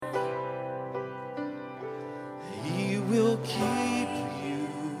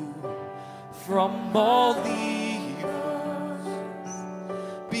from all the evils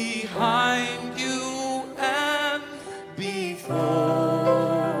behind you and before.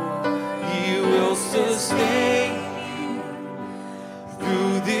 He will sustain you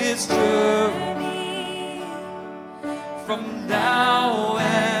through this journey from now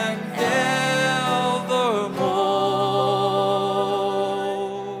and evermore.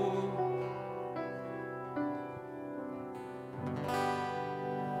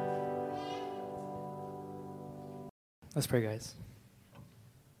 Let's pray, guys.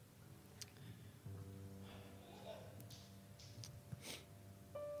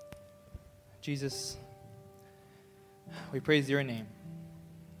 Jesus, we praise your name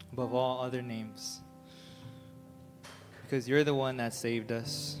above all other names because you're the one that saved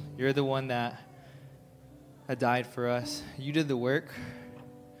us. You're the one that died for us. You did the work.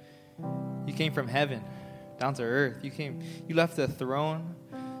 You came from heaven down to earth. You left the throne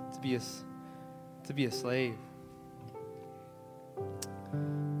to be a slave.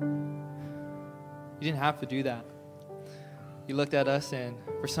 You didn't have to do that. You looked at us and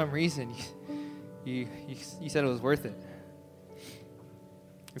for some reason you said it was worth it.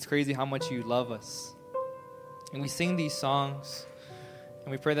 It's crazy how much you love us. And we sing these songs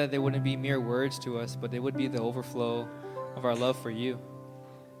and we pray that they wouldn't be mere words to us, but they would be the overflow of our love for you.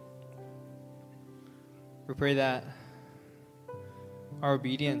 We pray that our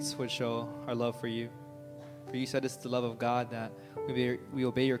obedience would show our love for you. For you said it's the love of God that we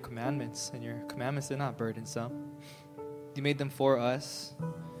obey your commandments, and your commandments are not burdensome. You made them for us.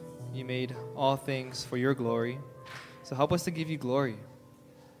 You made all things for your glory. So help us to give you glory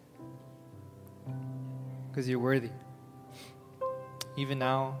because you're worthy. Even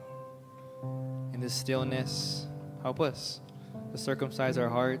now, in this stillness, help us to circumcise our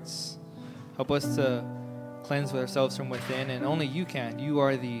hearts. Help us to cleanse ourselves from within, and only you can. You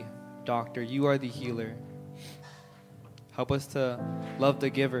are the doctor. You are the healer. Help us to love the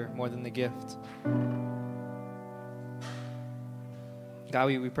giver more than the gift. God,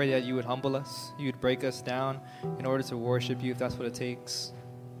 we pray that you would humble us. You would break us down in order to worship you if that's what it takes.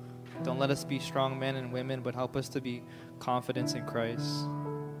 Don't let us be strong men and women, but help us to be confident in Christ.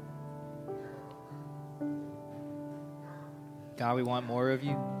 God, we want more of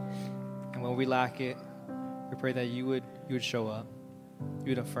you. And when we lack it, we pray that you would show up. You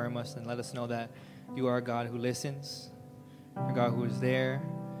would affirm us and let us know that you are a God who listens. You're a God who is there.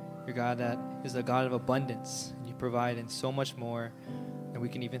 You're a God that is a God of abundance. And you provide in so much more than we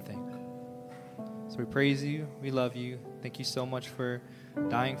can even think. So we praise you. We love you. Thank you so much for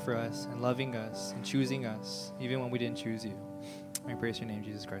dying for us and loving us and choosing us, even when we didn't choose you. We praise your name,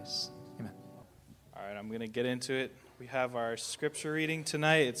 Jesus Christ. Amen. All right, I'm going to get into it. We have our scripture reading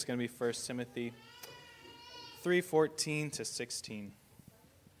tonight. It's going to be 1 Timothy 3:14 to 16.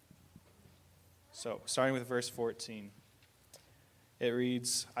 So, starting with verse 14. It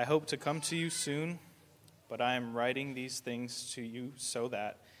reads, I hope to come to you soon, but I am writing these things to you so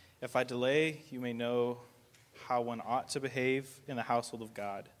that, if I delay, you may know how one ought to behave in the household of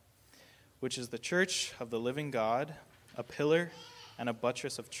God, which is the church of the living God, a pillar and a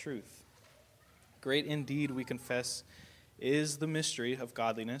buttress of truth. Great indeed, we confess, is the mystery of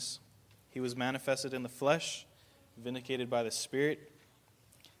godliness. He was manifested in the flesh, vindicated by the Spirit,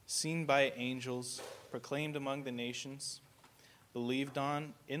 seen by angels, proclaimed among the nations, believed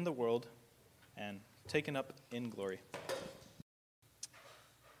on in the world, and taken up in glory.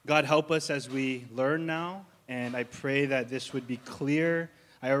 God, help us as we learn now, and I pray that this would be clear.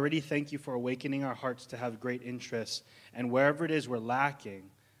 I already thank you for awakening our hearts to have great interest, and wherever it is we're lacking,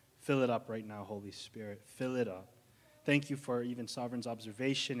 fill it up right now, Holy Spirit. Fill it up. Thank you for even Sovereign's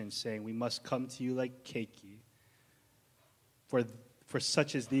observation in saying we must come to you like Keiki. For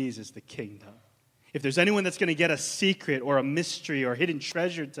such as these is the kingdom. If there's anyone that's going to get a secret or a mystery or hidden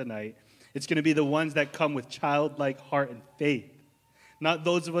treasure tonight, it's going to be the ones that come with childlike heart and faith. Not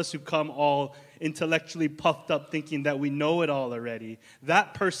those of us who come all intellectually puffed up thinking that we know it all already.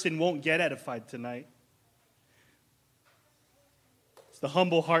 That person won't get edified tonight. It's the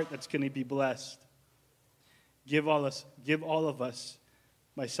humble heart that's going to be blessed. Give all of us,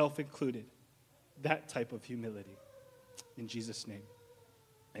 myself included, that type of humility. In Jesus' name,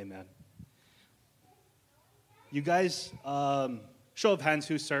 amen. You guys, show of hands,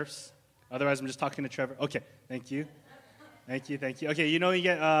 who surfs? Otherwise, I'm just talking to Trevor. Okay, thank you. Thank you. Okay, you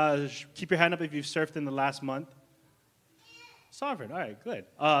get, keep your hand up if you've surfed in the last month. Sovereign, all right, good.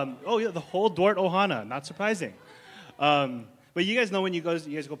 The whole Dort Ohana, not surprising. But you guys know when you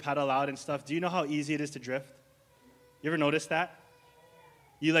guys go paddle out and stuff, do you know how easy it is to drift? You ever notice that?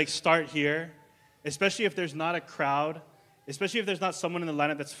 You start here, especially if there's not a crowd, especially if there's not someone in the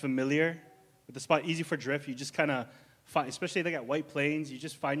lineup that's familiar. At the spot easy for drift, you just kind of find, especially like at White Plains, you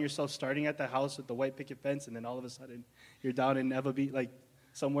just find yourself starting at the house with the white picket fence, and then all of a sudden you're down in Neva Beach, like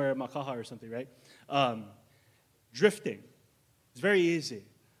somewhere in Makaha or something, right? Drifting. It's very easy.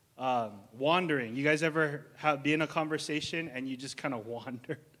 Wandering. You guys ever be in a conversation and you just kind of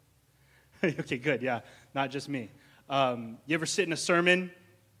wander? Okay, good, yeah. Not just me. You ever sit in a sermon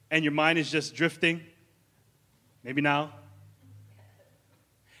and your mind is just drifting? Maybe now.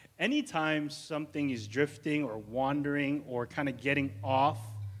 Anytime something is drifting or wandering or kind of getting off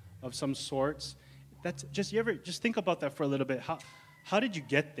of some sorts, that's just, you ever just think about that for a little bit. How did you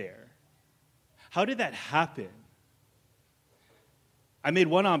get there? How did that happen? I made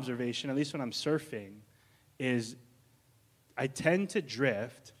one observation, at least when I'm surfing, is I tend to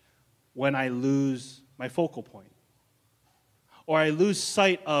drift when I lose my focal point. Or I lose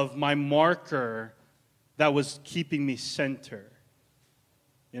sight of my marker that was keeping me centered.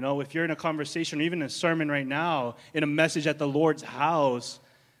 You know, if you're in a conversation or even a sermon right now, in a message at the Lord's house,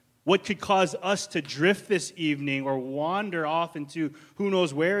 what could cause us to drift this evening or wander off into who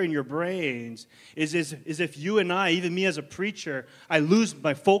knows where in your brains is if you and I, even me as a preacher, I lose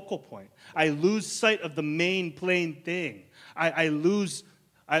my focal point. I lose sight of the main plain thing. I lose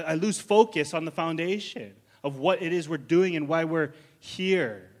focus on the foundation of what it is we're doing and why we're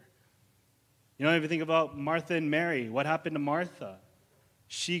here. You know, if you think about Martha and Mary, what happened to Martha?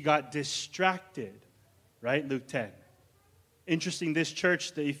 She got distracted, right? Luke 10. Interesting, this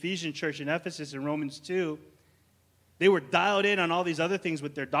church, the Ephesian church in Ephesus in Romans 2, they were dialed in on all these other things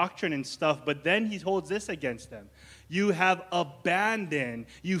with their doctrine and stuff, but then he holds this against them. You have abandoned,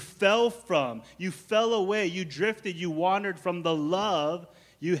 you fell from, you fell away, you drifted, you wandered from the love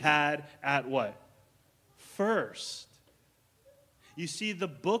you had at what? First. You see, the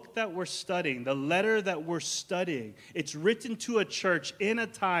book that we're studying, the letter that we're studying, it's written to a church in a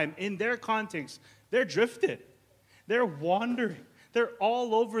time, in their context, they're drifted. They're wandering. They're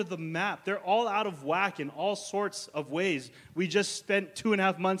all over the map. They're all out of whack in all sorts of ways. We just spent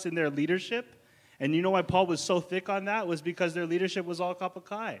 2.5 months in their leadership. And you know why Paul was so thick on that? Was because their leadership was all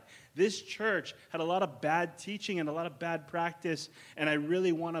kapakai. This church had a lot of bad teaching and a lot of bad practice. And I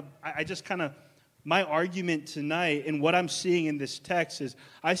really want to, I just kind of, my argument tonight and what I'm seeing in this text is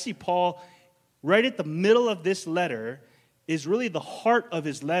I see Paul right at the middle of this letter is really the heart of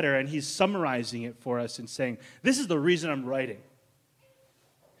his letter, and he's summarizing it for us and saying, this is the reason I'm writing.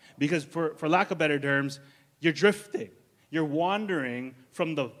 Because for lack of better terms, you're drifting. You're wandering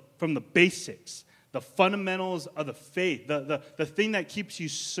from the basics, the fundamentals of the faith, the thing that keeps you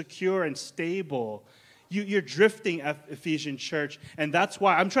secure and stable. You're drifting, Ephesian church, and that's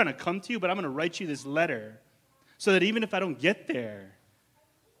why I'm trying to come to you, but I'm going to write you this letter so that even if I don't get there,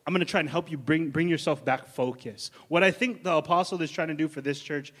 I'm going to try and help you bring yourself back focus. What I think the apostle is trying to do for this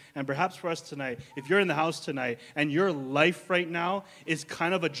church, and perhaps for us tonight, if you're in the house tonight and your life right now is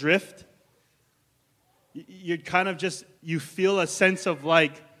kind of adrift, you're kind of just, you feel a sense of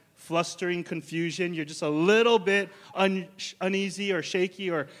like flustering confusion. You're just a little bit uneasy or shaky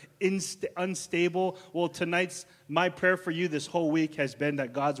or unstable. Well, tonight's my prayer for you this whole week has been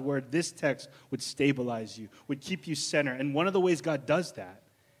that God's word, this text, would stabilize you, would keep you centered. And one of the ways God does that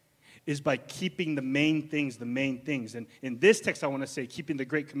is by keeping the main things. And in this text, I want to say keeping the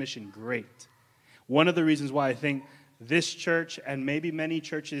Great Commission great. One of the reasons why I think this church and maybe many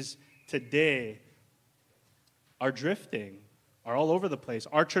churches today are drifting, are all over the place.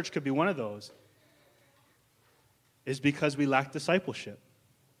 Our church could be one of those, is because we lack discipleship.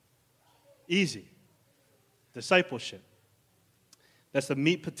 Easy. Discipleship. That's the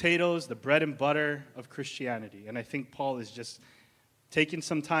meat, potatoes, the bread and butter of Christianity. And I think Paul is just taking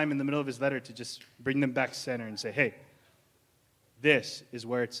some time in the middle of his letter to just bring them back center and say, hey, this is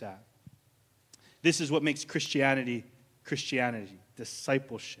where it's at. This is what makes Christianity.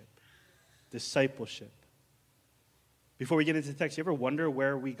 Discipleship. Before we get into the text, you ever wonder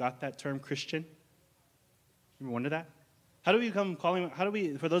where we got that term Christian? You ever wonder that? How do we become calling,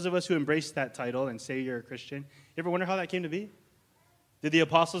 for those of us who embrace that title and say you're a Christian, you ever wonder how that came to be? Did the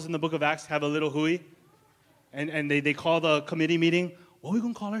apostles in the book of Acts have a little hooey? And they call the committee meeting, what are we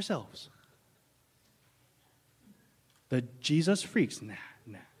going to call ourselves? The Jesus freaks? Nah.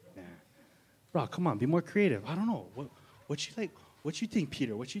 Bro, come on, be more creative. I don't know. What you like? What you think,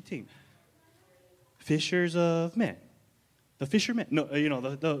 Peter? What you think? Fishers of men. The fishermen. No,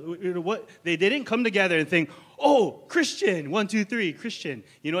 what they didn't come together and think, oh, Christian, 1, 2, 3, Christian.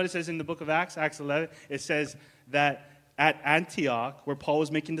 You know what it says in the book of Acts, Acts 11? It says that at Antioch, where Paul was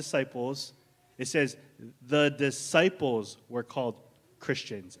making disciples, it says the disciples were called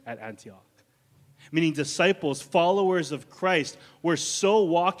Christians at Antioch. meaning disciples, followers of Christ, were so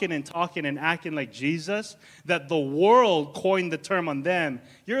walking and talking and acting like Jesus that the world coined the term on them,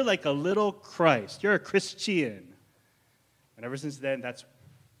 you're like a little Christ. You're a Christian. And ever since then, that's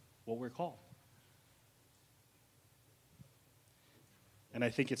what we're called. And I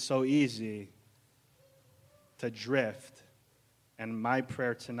think it's so easy to drift. And my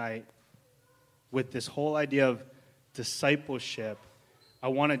prayer tonight, with this whole idea of discipleship, I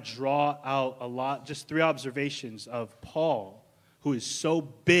want to draw out a lot, just 3 observations of Paul, who is so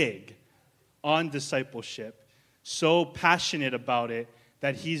big on discipleship, so passionate about it,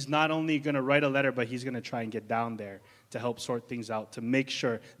 that he's not only going to write a letter, but he's going to try and get down there to help sort things out, to make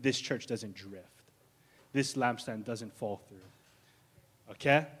sure this church doesn't drift, this lampstand doesn't fall through.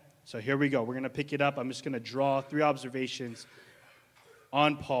 Okay? So here we go. We're going to pick it up. I'm just going to draw 3 observations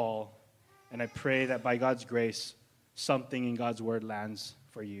on Paul, and I pray that by God's grace, something in God's word lands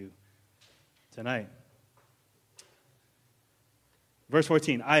for you tonight. Verse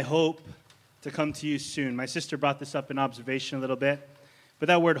 14, I hope to come to you soon. My sister brought this up in observation a little bit, but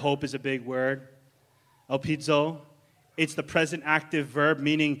that word hope is a big word. Elpizo, it's the present active verb,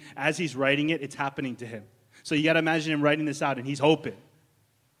 meaning as he's writing it, it's happening to him. So you got to imagine him writing this out, and he's hoping.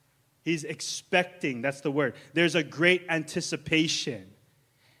 He's expecting, that's the word. There's a great anticipation.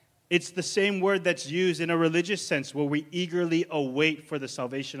 It's the same word that's used in a religious sense where we eagerly await for the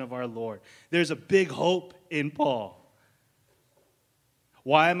salvation of our Lord. There's a big hope in Paul.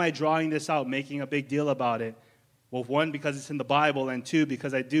 Why am I drawing this out, making a big deal about it? Well, 1, because it's in the Bible, and 2,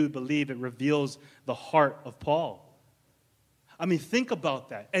 because I do believe it reveals the heart of Paul. I mean, think about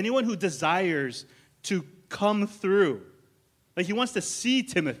that. Anyone who desires to come through, like he wants to see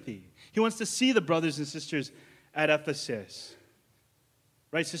Timothy. He wants to see the brothers and sisters at Ephesus.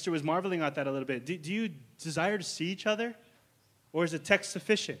 Right, sister was marveling at that a little bit. Do you desire to see each other? Or is the text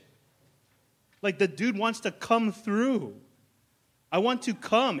sufficient? Like the dude wants to come through. I want to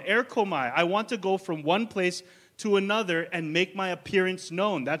come, erkomai. I want to go from one place to another and make my appearance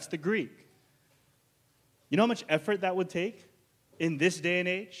known. That's the Greek. You know how much effort that would take in this day and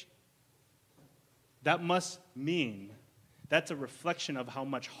age? That must mean that's a reflection of how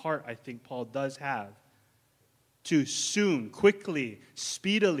much heart I think Paul does have. To soon, quickly,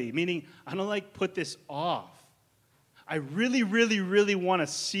 speedily, meaning I don't like put this off. I really, really, really want to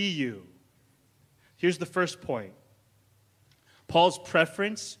see you. Here's the first point. Paul's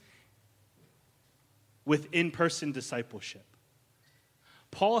preference with in-person discipleship.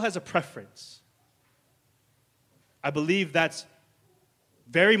 Paul has a preference. I believe that's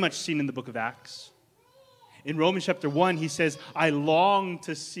very much seen in the book of Acts. In Romans chapter 1, he says, I long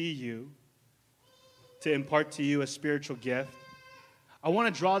to see you, to impart to you a spiritual gift. I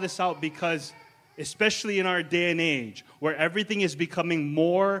want to draw this out because, especially in our day and age, where everything is becoming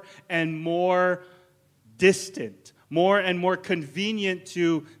more and more distant, more and more convenient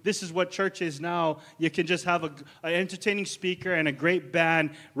to, this is what church is now. You can just have an entertaining speaker and a great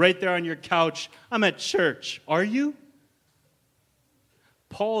band right there on your couch. I'm at church. Are you?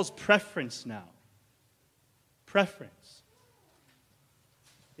 Paul's preference now,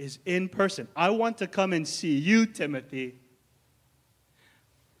 is in person. I want to come and see you, Timothy.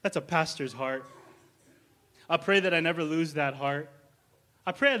 That's a pastor's heart. I pray that I never lose that heart.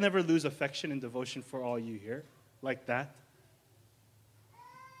 I pray I never lose affection and devotion for all you here like that.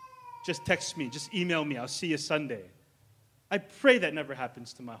 Just text me, just email me, I'll see you Sunday. I pray that never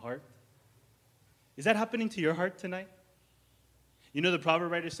happens to my heart. Is that happening to your heart tonight? You know the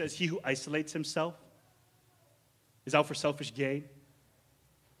proverb writer says, he who isolates himself is out for selfish gain.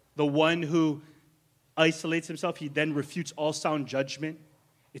 The one who isolates himself, he then refutes all sound judgment.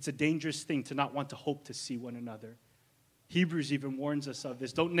 It's a dangerous thing to not want to hope to see one another. Hebrews even warns us of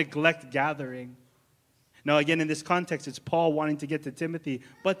this. Don't neglect gathering. Now, again, in this context, it's Paul wanting to get to Timothy,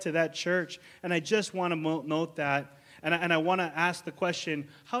 but to that church. And I just want to note that, and I want to ask the question,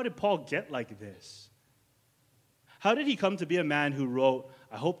 how did Paul get like this? How did he come to be a man who wrote,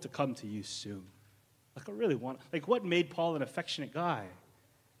 I hope to come to you soon? Like, I really want, like, what made Paul an affectionate guy?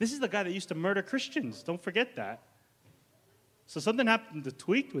 This is the guy that used to murder Christians. Don't forget that. So something happened to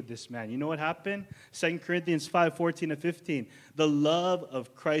tweak with this man. You know what happened? 2 Corinthians 5:14-15. The love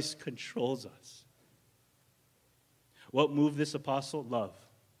of Christ controls us. What moved this apostle? Love.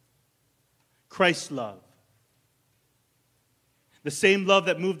 Christ's love. The same love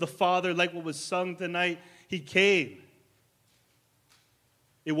that moved the Father, like what was sung tonight, he came.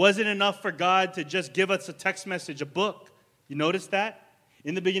 It wasn't enough for God to just give us a text message, a book. You notice that?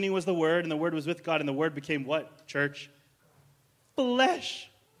 In the beginning was the Word, and the Word was with God, and the Word became what, church?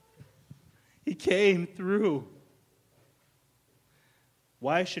 Flesh. He came through.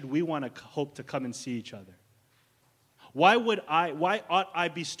 why should we want to hope to come and see each other? Why ought I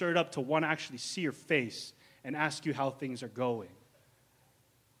be stirred up to want to actually see your face and ask you how things are going?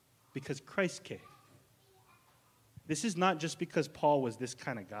 Because Christ came. This is not just because Paul was this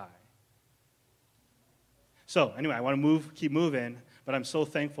kind of guy. So, anyway, I want to keep moving, but I'm so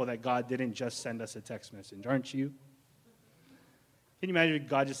thankful that God didn't just send us a text message, aren't you? Can you imagine if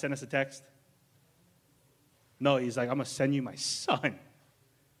God just sent us a text? No, he's like, I'm going to send you my son.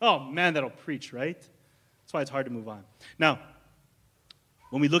 Oh, man, that'll preach, right? That's why it's hard to move on. Now,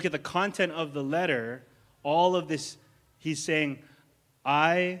 when we look at the content of the letter, all of this, he's saying,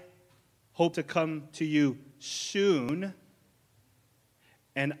 I hope to come to you soon,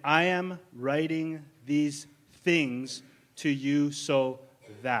 and I am writing these things to you so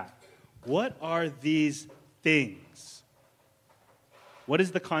that. What are these things? What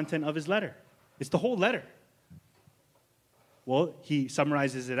is the content of his letter? It's the whole letter. Well, he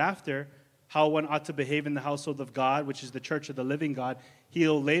summarizes it after how one ought to behave in the household of God, which is the church of the living God.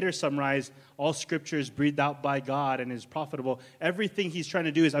 He'll later summarize all scripture is breathed out by God and is profitable. Everything he's trying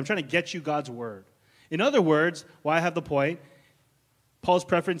to do is, I'm trying to get you God's word. In other words, why I have the point, Paul's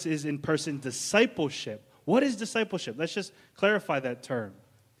preference is in-person discipleship. What is discipleship? Let's just clarify that term.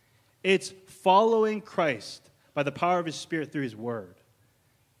 It's following Christ by the power of his Spirit through his word.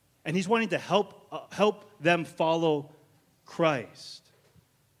 And he's wanting to help them follow Christ.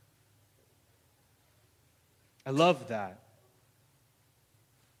 I love that.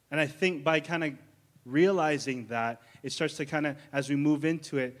 And I think by kind of realizing that, it starts to kind of, as we move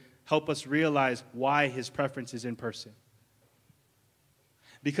into it, help us realize why his preference is in person.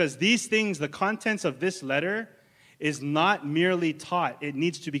 Because these things, the contents of this letter, is not merely taught. It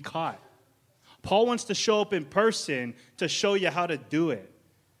needs to be caught. Paul wants to show up in person to show you how to do it.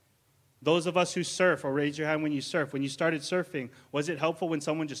 Those of us who surf, or raise your hand when you surf. When you started surfing, was it helpful when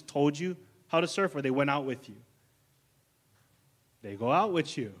someone just told you how to surf, or they went out with you? They go out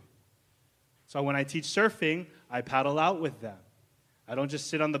with you. So when I teach surfing, I paddle out with them. I don't just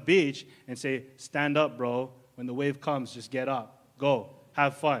sit on the beach and say, stand up, bro. When the wave comes, just get up. Go.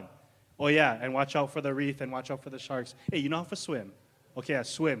 Have fun. Oh, yeah, and watch out for the reef and watch out for the sharks. Hey, you know how to swim? Okay, I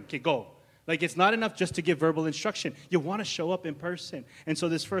swim. Okay, go. Like, it's not enough just to give verbal instruction. You want to show up in person. And so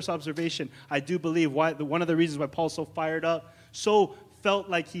this first observation, I do believe one of the reasons why Paul's so fired up, so felt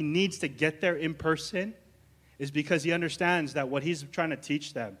like he needs to get there in person, is because he understands that what he's trying to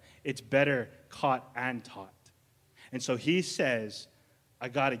teach them, it's better caught and taught. And so he says, I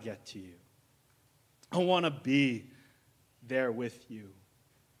got to get to you. I want to be there with you.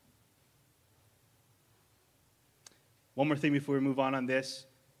 One more thing before we move on this.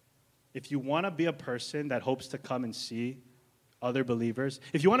 If you want to be a person that hopes to come and see other believers,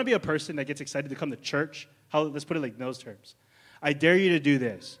 if you want to be a person that gets excited to come to church, let's put it like in those terms. I dare you to do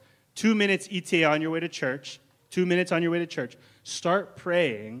this. 2 minutes ETA on your way to church. 2 minutes on your way to church. Start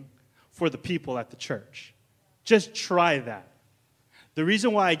praying for the people at the church. Just try that. The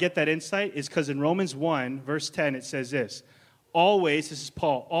reason why I get that insight is because in Romans 1, verse 10, it says this. Always, this is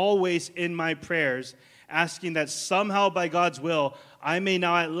Paul, always in my prayers, asking that somehow by God's will, I may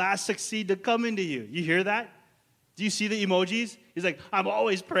now at last succeed to come into you. You hear that? Do you see the emojis? He's like, I'm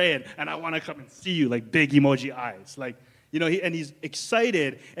always praying, and I want to come and see you, like big emoji eyes. Like, you know, and he's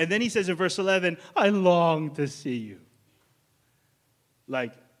excited. And then he says in verse 11, I long to see you.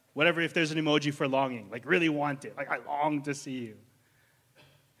 Like, whatever, if there's an emoji for longing, like really want it. Like, I long to see you.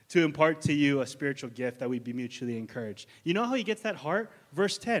 To impart to you a spiritual gift that we'd be mutually encouraged. You know how he gets that heart?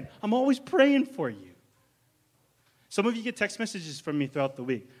 Verse 10, I'm always praying for you. Some of you get text messages from me throughout the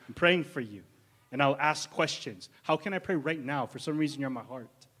week. I'm praying for you. And I'll ask questions. How can I pray right now? For some reason, you're in my heart.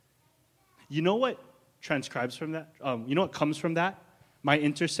 You know what transcribes from that? You know what comes from that? My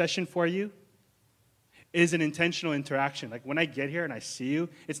intercession for you is an intentional interaction. Like when I get here and I see you,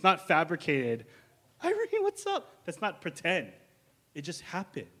 it's not fabricated. Irene, what's up? That's not pretend. It just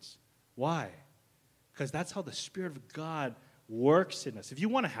happens. Why? Because that's how the Spirit of God works in us. If you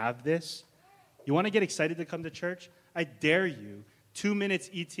want to have this, you want to get excited to come to church, I dare you, 2 minutes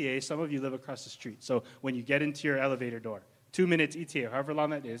ETA. Some of you live across the street. So when you get into your elevator door, 2 minutes ETA, however long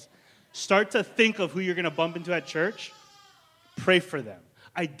that is, start to think of who you're going to bump into at church. Pray for them.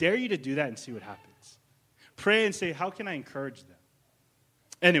 I dare you to do that and see what happens. Pray and say, how can I encourage them?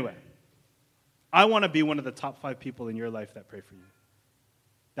 Anyway, I want to be one of the top 5 people in your life that pray for you.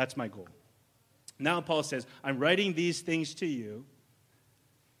 That's my goal. Now Paul says, I'm writing these things to you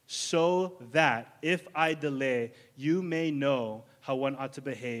so that if I delay, you may know how one ought to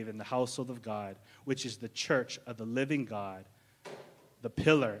behave in the household of God, which is the church of the living God, the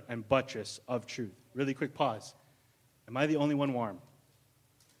pillar and buttress of truth. Really quick pause. Am I the only one warm?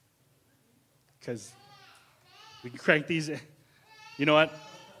 because we can crank these. You know what?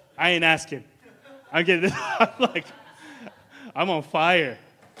 I ain't asking. I'm getting this. I'm on fire.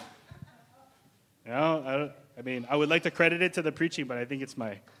 You know, I would like to credit it to the preaching, but I think it's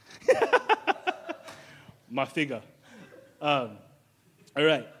my figure. All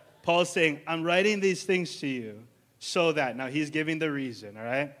right. Paul's saying, I'm writing these things to you so that. Now, he's giving the reason, all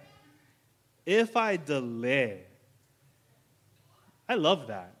right? If I delay, I love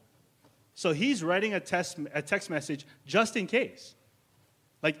that. So he's writing a text message just in case.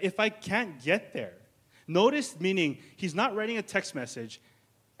 Like, if I can't get there. Notice, meaning, he's not writing a text message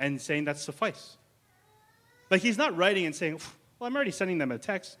and saying that suffice. Like, he's not writing and saying, well, I'm already sending them a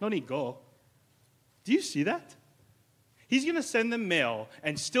text. No need go. Do you see that? He's going to send them mail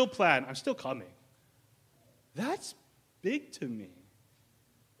and still plan, I'm still coming. That's big to me.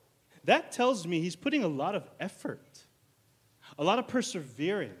 That tells me he's putting a lot of effort, a lot of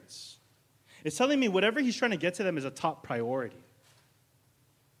perseverance. It's telling me whatever he's trying to get to them is a top priority.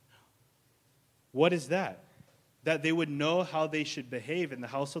 What is that? That they would know how they should behave in the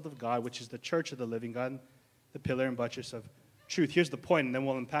household of God, which is the church of the living God, the pillar and buttress of truth. Here's the point, and then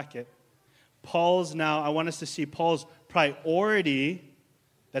we'll unpack it. I want us to see Paul's priority.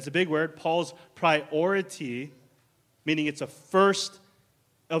 That's a big word. Paul's priority, meaning it's a first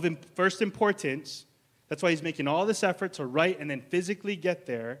importance. That's why he's making all this effort to write and then physically get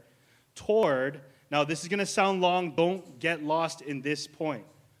there toward, now this is going to sound long, don't get lost in this point,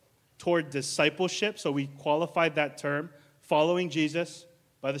 toward discipleship. So we qualified that term, following Jesus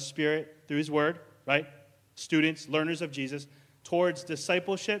by the Spirit through his word, right? Students, learners of Jesus, towards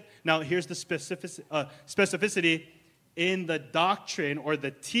discipleship. Now here's the specificity in the doctrine or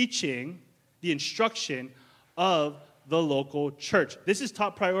the teaching, the instruction of the local church. This is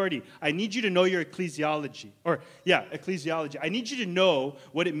top priority. I need you to know your ecclesiology. Ecclesiology. I need you to know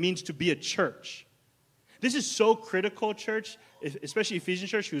what it means to be a church. This is so critical, church, especially Ephesian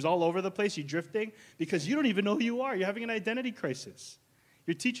church, who's all over the place, you're drifting, because you don't even know who you are. You're having an identity crisis.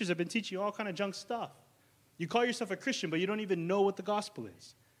 Your teachers have been teaching you all kind of junk stuff. You call yourself a Christian, but you don't even know what the gospel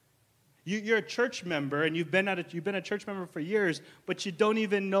is. You're a church member, and you've been a church member for years, but you don't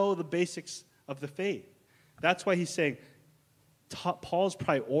even know the basics of the faith. That's why he's saying Paul's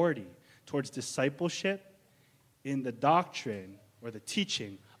priority towards discipleship in the doctrine or the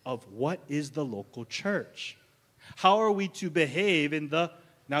teaching of what is the local church. How are we to behave in the...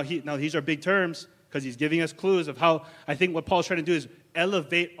 Now these are big terms because he's giving us clues of how... I think what Paul's trying to do is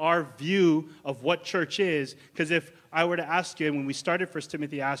elevate our view of what church is. Because if I were to ask you, and when we started 1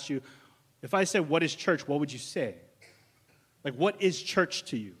 Timothy, I asked you, if I said, what is church, what would you say? Like, what is church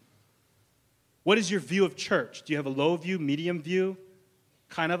to you? What is your view of church? Do you have a low view, medium view,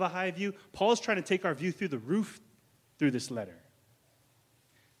 kind of a high view? Paul's trying to take our view through the roof through this letter.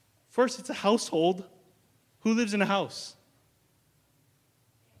 First, it's a household. Who lives in a house?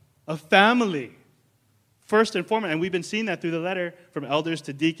 A family. First and foremost, and we've been seeing that through the letter, from elders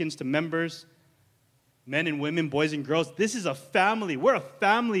to deacons to members, men and women, boys and girls. This is a family. We're a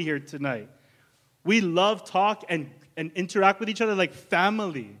family here tonight. We love, talk, and interact with each other like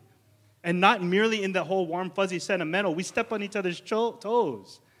family. And not merely in the whole warm, fuzzy, sentimental. We step on each other's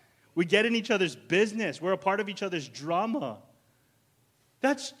toes. We get in each other's business. We're a part of each other's drama.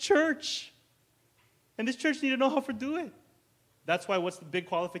 That's church. And this church need to know how to do it. That's why what's the big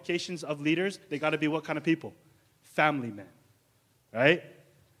qualifications of leaders? They got to be what kind of people? Family men. Right?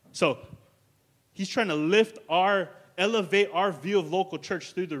 So, he's trying to elevate our view of local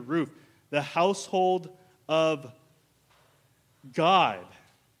church through the roof. The household of God.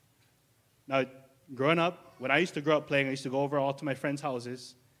 Now, growing up, when I used to grow up playing, I used to go over all to my friends'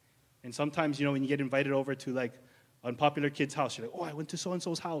 houses. And sometimes, when you get invited over to, like, unpopular kid's house, you're like, oh, I went to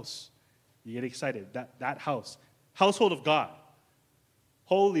so-and-so's house. You get excited. That house. Household of God.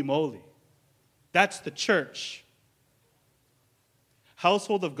 Holy moly. That's the church.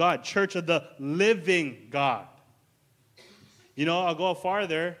 Household of God. Church of the living God. I'll go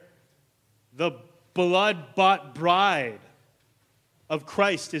farther. The blood-bought bride of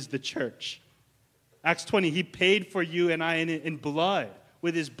Christ is the church. Acts 20, he paid for you and I in blood,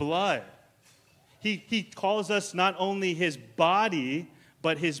 with his blood. He calls us not only his body,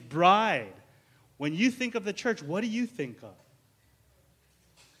 but his bride. When you think of the church, what do you think of?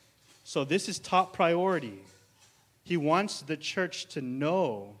 So this is top priority. He wants the church to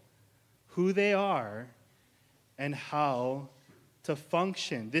know who they are and how to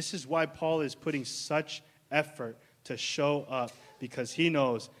function. This is why Paul is putting such effort to show up, because he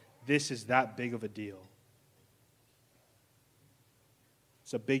knows this is that big of a deal.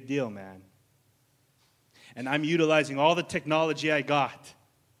 It's a big deal, man. And I'm utilizing all the technology I got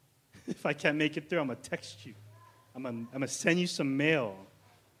If I can't make it through, I'm going to text you. I'm going to send you some mail.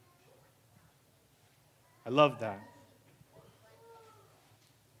 I love that.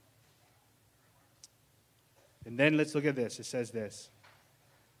 And then let's look at this. It says this.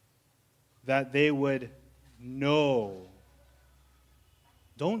 That they would know.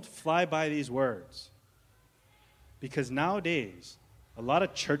 Don't fly by these words. Because nowadays, a lot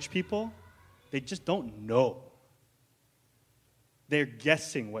of church people, they just don't know. They're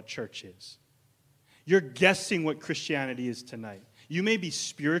guessing what church is. You're guessing what Christianity is tonight. You may be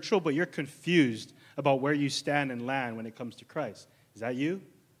spiritual, but you're confused about where you stand and land when it comes to Christ. Is that you?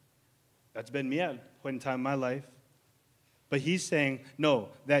 That's been me at a point in time in my life. But he's saying, no,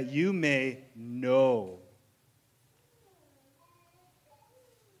 that you may know.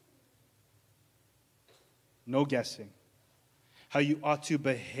 No guessing. How you ought to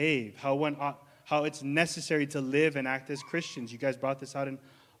behave. How it's necessary to live and act as Christians. You guys brought this out in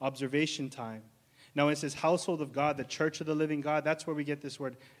observation time. Now, when it says household of God, the church of the living God, that's where we get this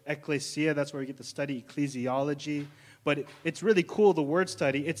word ecclesia. That's where we get the study ecclesiology. But it's really cool, the word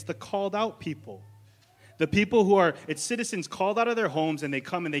study. It's the called out people. The people who are, it's citizens called out of their homes, and they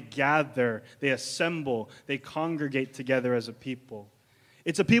come and they gather, they assemble, they congregate together as a people.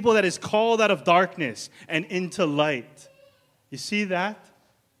 It's a people that is called out of darkness and into light. You see that?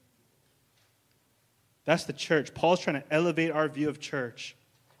 That's the church. Paul's trying to elevate our view of church.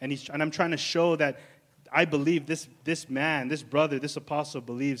 And I'm trying to show that I believe this man, this brother, this apostle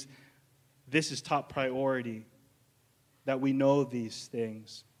believes this is top priority, that we know these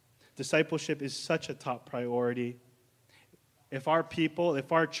things. Discipleship is such a top priority. If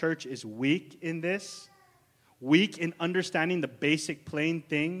our church is weak in this, weak in understanding the basic plain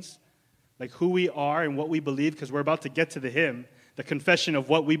things, like who we are and what we believe, because we're about to get to the hymn, the confession of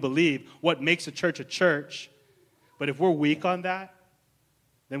what we believe, what makes a church. But if we're weak on that,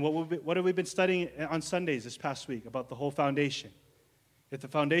 then what have we been studying on Sundays this past week about the whole foundation? If the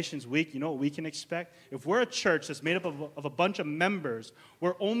foundation's weak, you know what we can expect? If we're a church that's made up of a bunch of members,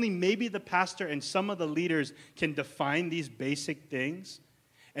 where only maybe the pastor and some of the leaders can define these basic things,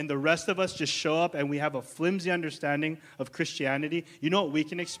 and the rest of us just show up and we have a flimsy understanding of Christianity, you know what we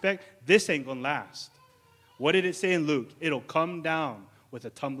can expect? This ain't going to last. What did it say in Luke? It'll come down with a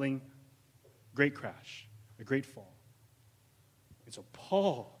tumbling great crash, a great fall. And so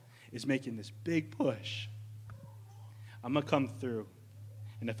Paul is making this big push. I'm going to come through.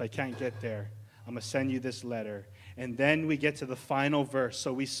 And if I can't get there, I'm going to send you this letter. And then we get to the final verse.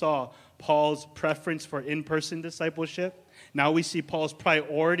 So we saw Paul's preference for in-person discipleship. Now we see Paul's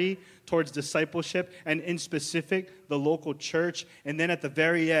priority towards discipleship, and in specific, the local church. And then at the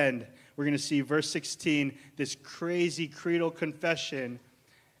very end, we're going to see verse 16, this crazy creedal confession.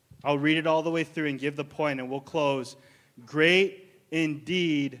 I'll read it all the way through and give the point, and we'll close. Great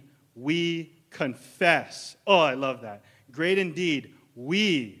indeed, we confess. Oh, I love that. Great indeed,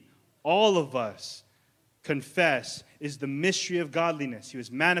 we, all of us, confess is the mystery of godliness. He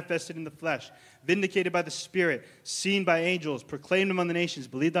was manifested in the flesh, vindicated by the Spirit, seen by angels, proclaimed among the nations,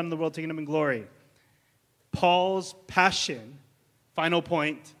 believed on in the world, taken up in glory. Paul's passion, final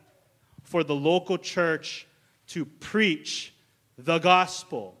point, for the local church to preach the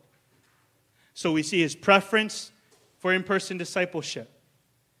gospel. So we see his preference for in-person discipleship.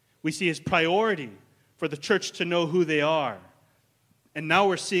 We see his priority for the church to know who they are. And now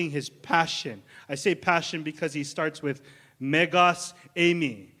we're seeing his passion. I say passion because he starts with megas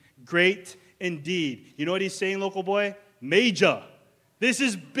eimi, great indeed. You know what he's saying, local boy? Major. This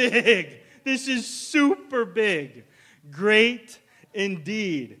is big. This is super big. Great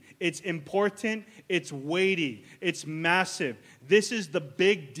indeed. It's important. It's weighty. It's massive. This is the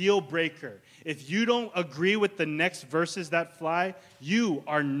big deal breaker. If you don't agree with the next verses that fly, you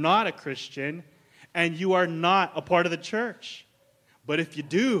are not a Christian and you are not a part of the church. But if you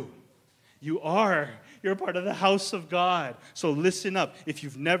do, you're a part of the house of God. So listen up. If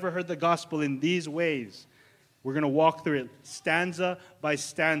you've never heard the gospel in these ways, we're going to walk through it stanza by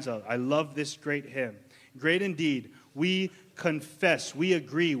stanza. I love this great hymn. Great indeed. We confess, we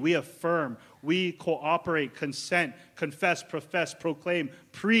agree, we affirm, we cooperate, consent, confess, profess, proclaim,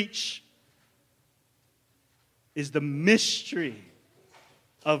 preach is the mystery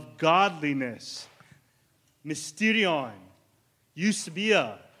of godliness. Mysterion.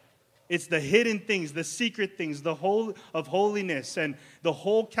 Eusebia. It's the hidden things, the secret things, the whole of holiness and the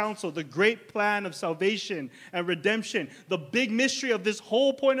whole counsel, the great plan of salvation and redemption, the big mystery of this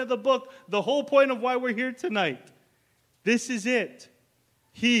whole point of the book, the whole point of why we're here tonight. This is it.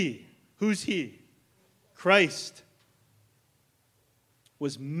 He, who's he? Christ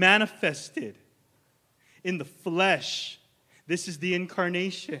was manifested in the flesh. This is the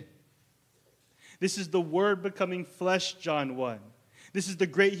incarnation. This is the Word becoming flesh, John 1. This is the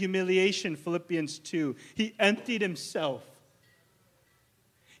great humiliation, Philippians 2. He emptied himself.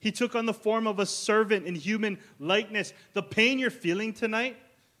 He took on the form of a servant in human likeness. The pain you're feeling tonight,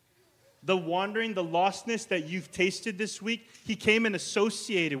 the wandering, the lostness that you've tasted this week, he came and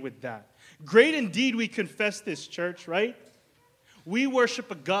associated with that. Great indeed we confess this, church, right? We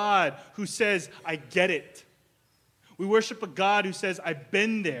worship a God who says, I get it. We worship a God who says, I've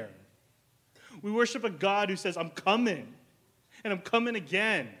been there. We worship a God who says, I'm coming, and I'm coming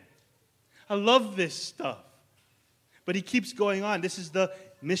again. I love this stuff. But he keeps going on. This is the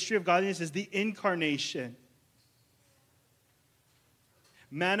mystery of godliness, is the incarnation.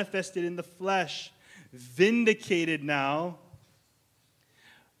 Manifested in the flesh, vindicated now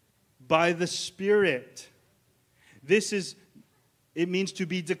by the Spirit. It means to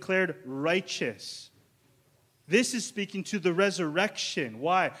be declared righteous. This is speaking to the resurrection.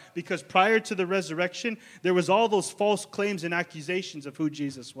 Why? Because prior to the resurrection, there was all those false claims and accusations of who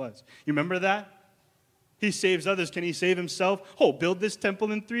Jesus was. You remember that? He saves others. Can he save himself? Oh, build this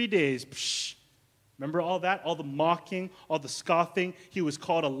temple in 3 days. Psh. Remember all that? All the mocking, all the scoffing. He was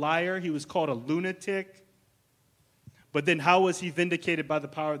called a liar. He was called a lunatic. But then how was he vindicated by the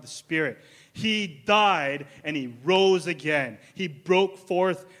power of the Spirit? He died and he rose again. He broke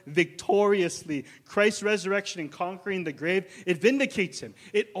forth victoriously. Christ's resurrection and conquering the grave, it vindicates him.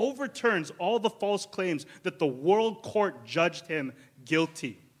 It overturns all the false claims that the world court judged him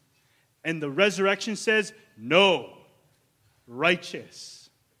guilty. And the resurrection says, no, righteous.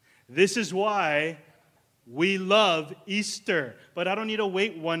 This is why we love Easter. But I don't need to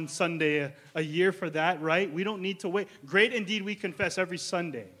wait one Sunday a year for that, right? We don't need to wait. Great indeed we confess every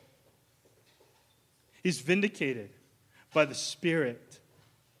Sunday. He's vindicated by the Spirit.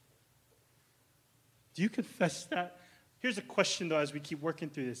 Do you confess that? Here's a question, though, as we keep working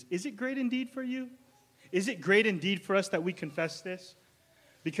through this. Is it great indeed for you? Is it great indeed for us that we confess this?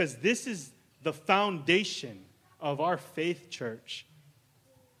 Because this is the foundation of our faith, church.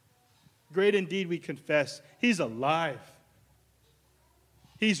 Great indeed we confess. He's alive.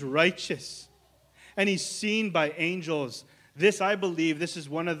 He's righteous. And he's seen by angels. This, I believe, this is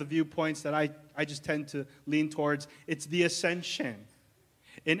one of the viewpoints that I just tend to lean towards. It's the ascension.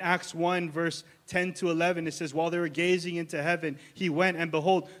 In Acts 1, verse 10 to 11, it says, while they were gazing into heaven, he went, and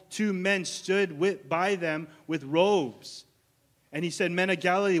behold, 2 men stood by them with robes. And he said, men of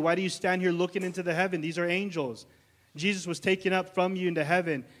Galilee, why do you stand here looking into the heaven? These are angels. Jesus was taken up from you into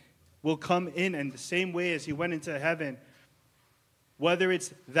heaven, will come in, and the same way as he went into heaven, whether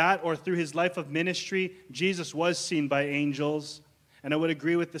it's that or through his life of ministry, Jesus was seen by angels. And I would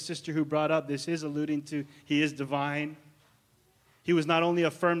agree with the sister who brought up, this is alluding to he is divine. He was not only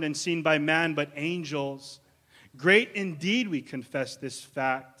affirmed and seen by man, but angels. Great indeed we confess this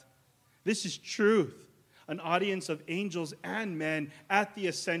fact. This is truth. An audience of angels and men at the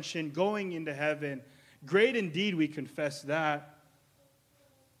ascension, going into heaven. Great indeed we confess that.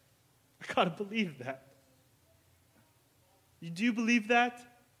 I gotta believe that. Do you believe that?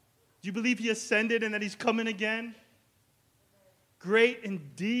 Do you believe he ascended and that he's coming again? Great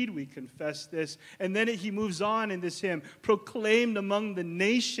indeed we confess this. And then he moves on in this hymn, proclaimed among the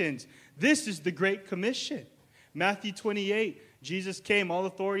nations. This is the Great Commission. Matthew 28, Jesus came, all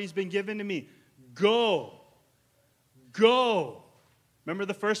authority has been given to me. Go. Go. Remember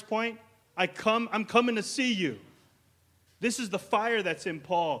the first point? I'm coming to see you. This is the fire that's in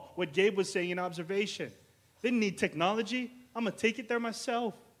Paul, what Gabe was saying in observation. They didn't need technology. I'm going to take it there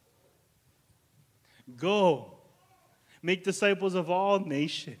myself. Go. Make disciples of all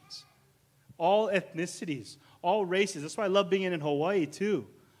nations, all ethnicities, all races. That's why I love being in Hawaii, too.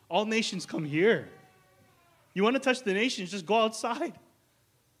 All nations come here. You want to touch the nations, just go outside.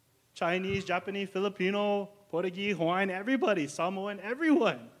 Chinese, Japanese, Filipino, Portuguese, Hawaiian, everybody, Samoan,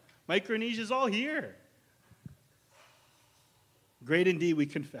 everyone. Micronesia's all here. Great indeed we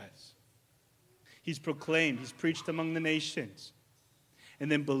confess. He's proclaimed, he's preached among the nations,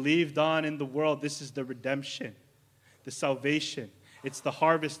 and then believed on in the world. This is the redemption, the salvation. It's the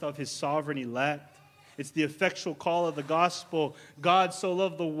harvest of his sovereign elect. It's the effectual call of the gospel. God so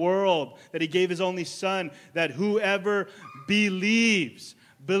loved the world that he gave his only son, that whoever believes.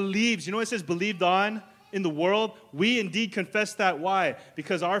 You know what it says, believed on in the world? We indeed confess that. Why?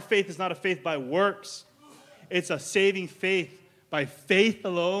 Because our faith is not a faith by works. It's a saving faith by faith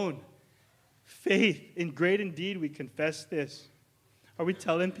alone. Faith. In great indeed we confess this. Are we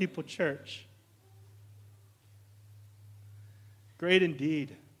telling people, church? Great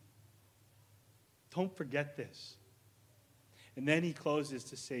indeed. Don't forget this. And then he closes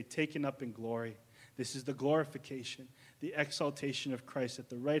to say, taken up in glory. This is the glorification, the exaltation of Christ at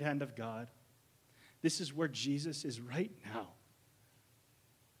the right hand of God. This is where Jesus is right now.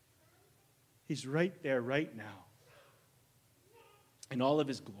 He's right there right now in all of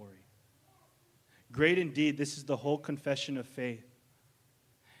his glory. Great indeed, this is the whole confession of faith.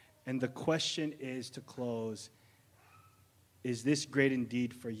 And the question is, to close, is this great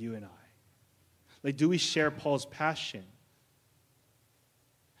indeed for you and I? Like, do we share Paul's passion?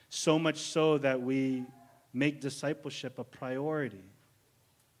 So much so that we make discipleship a priority,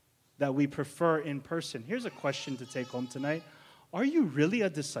 that we prefer in person. Here's a question to take home tonight. Are you really a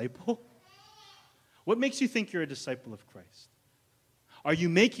disciple? What makes you think you're a disciple of Christ? Are you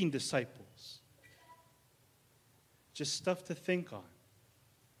making disciples? Just stuff to think on.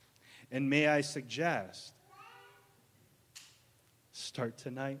 And may I suggest, start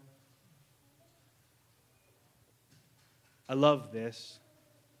tonight. I love this.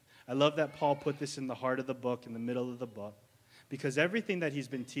 I love that Paul put this in the heart of the book, in the middle of the book, because everything that he's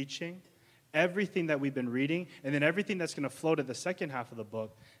been teaching, everything that we've been reading, and then everything that's going to flow to the second half of the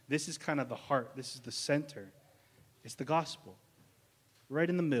book, this is kind of the heart. This is the center. It's the gospel, right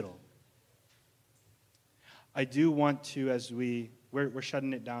in the middle. I do want to, as we're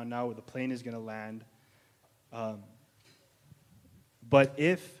shutting it down now, the plane is going to land. But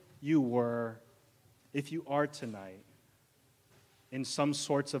if you are tonight in some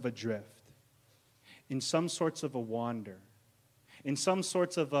sorts of a drift, in some sorts of a wander, in some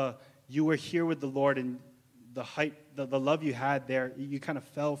sorts of you were here with the Lord and the love you had there, you kind of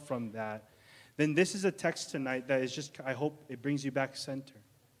fell from that, then this is a text tonight that is just, I hope it brings you back center.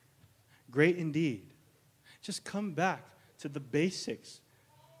 Great indeed. Just come back to the basics.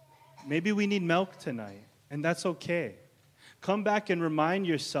 Maybe we need milk tonight, and that's okay. Come back and remind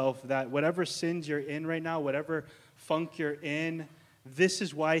yourself that whatever sins you're in right now, whatever funk you're in, this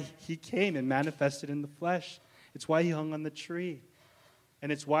is why he came and manifested in the flesh. It's why he hung on the tree.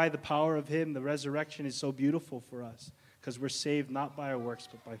 And it's why the power of him, the resurrection, is so beautiful for us, because we're saved not by our works,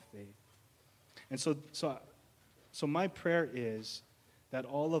 but by faith. And so my prayer is that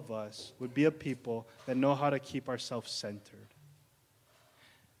all of us would be a people that know how to keep ourselves centered.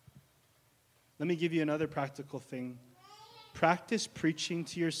 Let me give you another practical thing. Practice preaching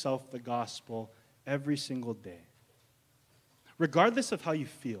to yourself the gospel every single day, regardless of how you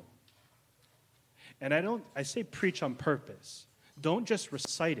feel. And I say preach on purpose. Don't just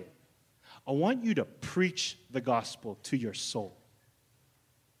recite it. I want you to preach the gospel to your soul.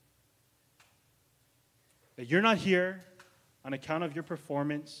 That you're not here on account of your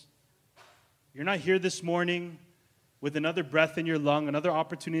performance. You're not here this morning with another breath in your lung, another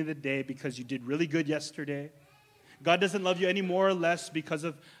opportunity of the day because you did really good yesterday. God doesn't love you any more or less because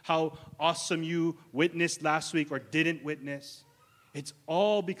of how awesome you witnessed last week or didn't witness. It's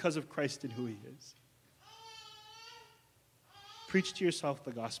all because of Christ and who he is. Preach to yourself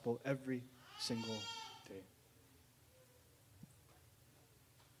the gospel every single day.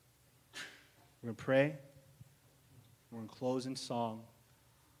 We're going to pray. We're going to close in song.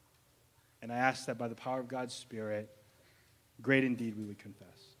 And I ask that by the power of God's Spirit, great indeed we would confess.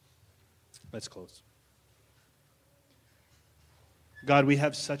 Let's close. God, we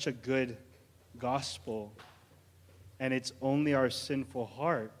have such a good gospel, and it's only our sinful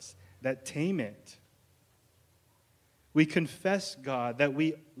hearts that tame it. We confess, God, that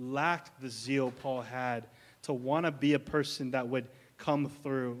we lack the zeal Paul had to want to be a person that would come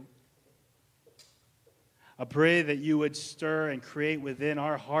through. I pray that you would stir and create within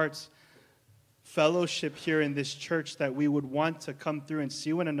our hearts fellowship here in this church, that we would want to come through and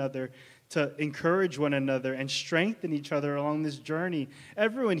see one another, to encourage one another and strengthen each other along this journey.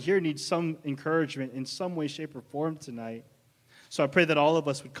 Everyone here needs some encouragement in some way, shape, or form tonight. So I pray that all of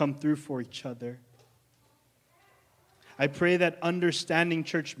us would come through for each other. I pray that understanding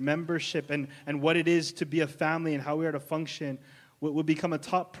church membership and what it is to be a family and how we are to function would become a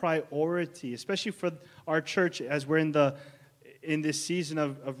top priority, especially for our church as we're in this season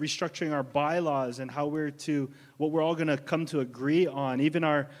of restructuring our bylaws and how what we're all going to come to agree on. Even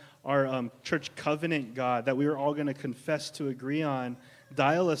our church covenant, God, that we are all going to confess to agree on.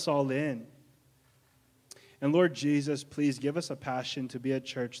 Dial us all in. And Lord Jesus, please give us a passion to be a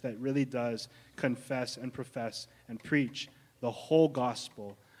church that really does confess and profess and preach the whole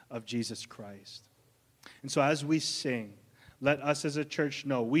gospel of Jesus Christ. And so as we sing, let us as a church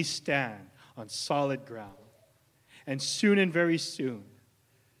know we stand on solid ground. And soon and very soon,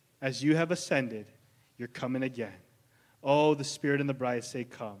 as you have ascended, you're coming again. Oh, the Spirit and the bride say,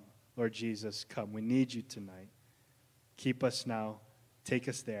 come. Lord Jesus, come. We need you tonight. Keep us now. Take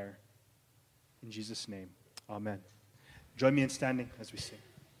us there. In Jesus' name, amen. Join me in standing as we sing.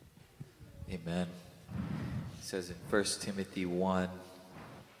 Amen. It says in 1 Timothy 1,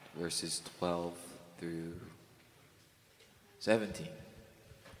 verses 12 through 17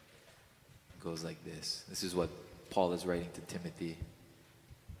 goes like this. This is what Paul is writing to Timothy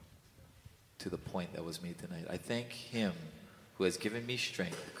to the point that was made tonight. I thank him who has given me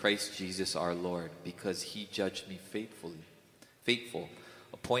strength, Christ Jesus our Lord, because he judged me faithful,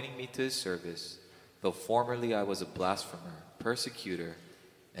 appointing me to his service, though formerly I was a blasphemer, persecutor,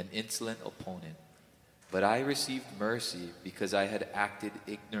 an insolent opponent. But I received mercy because I had acted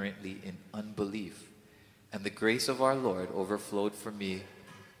ignorantly in unbelief, and the grace of our Lord overflowed for me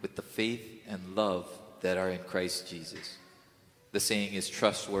with the faith and love that are in Christ Jesus. The saying is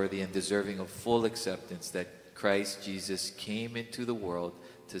trustworthy and deserving of full acceptance that Christ Jesus came into the world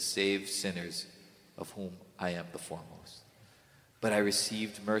to save sinners, of whom I am the foremost. But I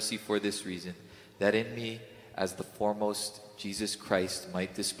received mercy for this reason, that in me, as the foremost, Jesus Christ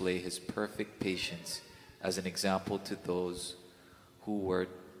might display his perfect patience as an example to those who were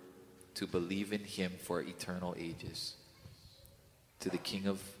to believe in him for eternal ages. To the King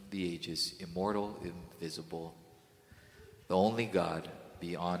of the ages, immortal, invisible, the only God,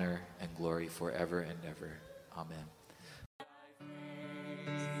 be honor and glory forever and ever. Amen.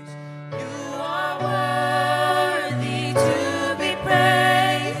 You are worthy to be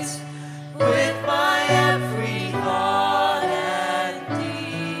praised with my every thought and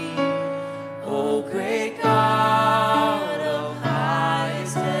deed. O great God of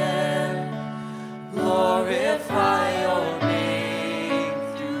highest heaven, glorify your name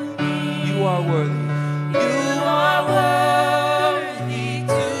through me. You are worthy. You are worthy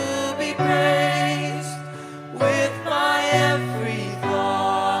to be praised with my every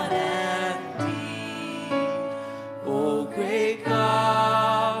thought and deed. O great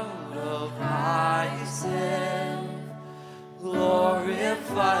God of highest heaven,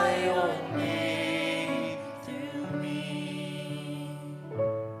 glorify your name through me.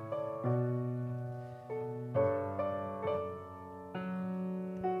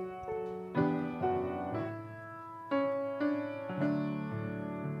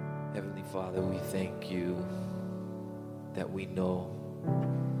 Heavenly Father, we thank you that we know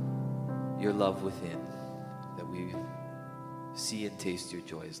your love within, that we see and taste your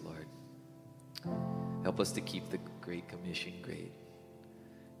joys, Lord. Help us to keep the Great Commission great.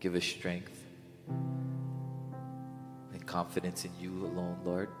 Give us strength and confidence in you alone,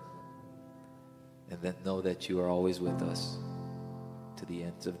 Lord, and then know that you are always with us to the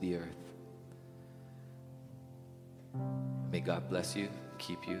ends of the earth. May God bless you,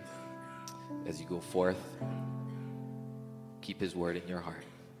 keep you as you go forth. Keep his word in your heart.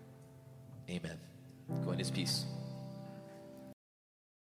 Amen. Go in his peace.